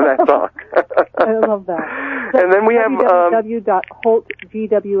 for that talk. I love that. And then we have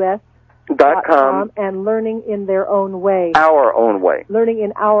www.holtgws.com and Learning in Their Own Way. Our Own Way.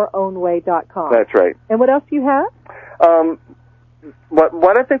 LearningInOurOwnWay.com. That's right. And what else do you have?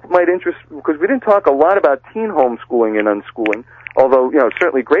 What I think might interest, because we didn't talk a lot about teen homeschooling and unschooling, although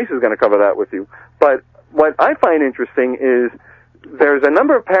certainly Grace is going to cover that with you. But what I find interesting is there's a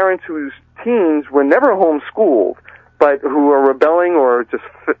number of parents whose teens were never homeschooled, but who are rebelling or just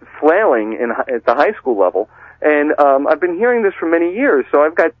flailing at the high school level. And I've been hearing this for many years. So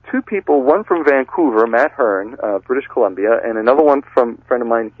I've got two people, one from Vancouver, Matt Hearn, British Columbia, and another one from a friend of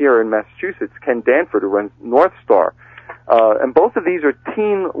mine here in Massachusetts, Ken Danford, who runs North Star. And both of these are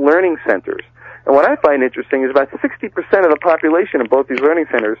teen learning centers. And what I find interesting is about 60% of the population of both these learning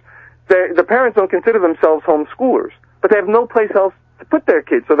centers, the parents don't consider themselves homeschoolers, but they have no place else to put their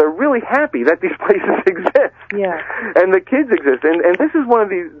kids, so they're really happy that these places exist. Yeah. And the kids exist. And this is one of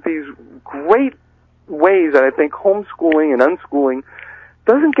these great ways that I think homeschooling and unschooling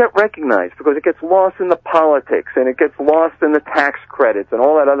doesn't get recognized, because it gets lost in the politics and it gets lost in the tax credits and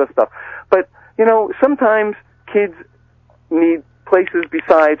all that other stuff. But, sometimes kids need places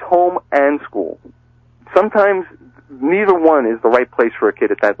besides home and school. Sometimes neither one is the right place for a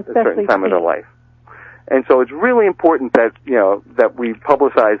kid at a certain time of their life. And so it's really important that, that we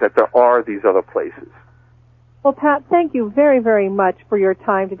publicize that there are these other places. Well, Pat, thank you very, very much for your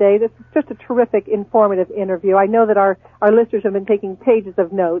time today. This is just a terrific, informative interview. I know that our listeners have been taking pages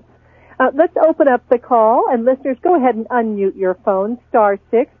of notes. Let's open up the call, and listeners, go ahead and unmute your phone,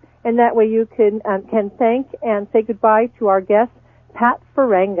 *6, and that way you can thank and say goodbye to our guest, Pat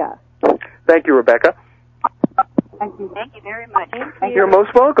Farenga. Thank you, Rebecca. Thank you. Thank you very much. You're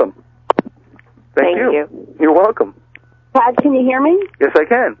most welcome. Thank you. You're welcome. Pat, can you hear me? Yes, I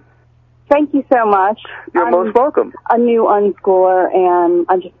can. Thank you so much. You're most welcome. A new unschooler, and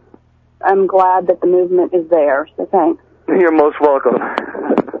I'm glad that the movement is there, so thanks. You're most welcome.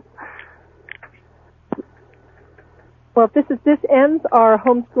 Well, this ends our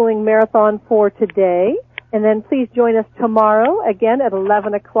homeschooling marathon for today. And then please join us tomorrow, again, at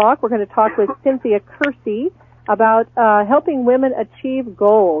 11 o'clock. We're going to talk with Cynthia Kersey about helping women achieve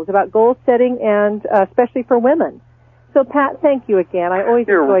goals, about goal setting, and especially for women. So, Pat, thank you again. I always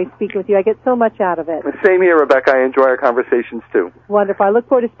enjoy speaking with you. I get so much out of it. Same here, Rebecca. I enjoy our conversations, too. Wonderful. I look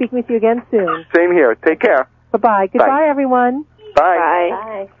forward to speaking with you again soon. Same here. Take care. Bye-bye. Goodbye, Bye. everyone. Bye.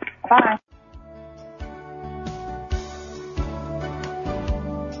 Bye. Bye.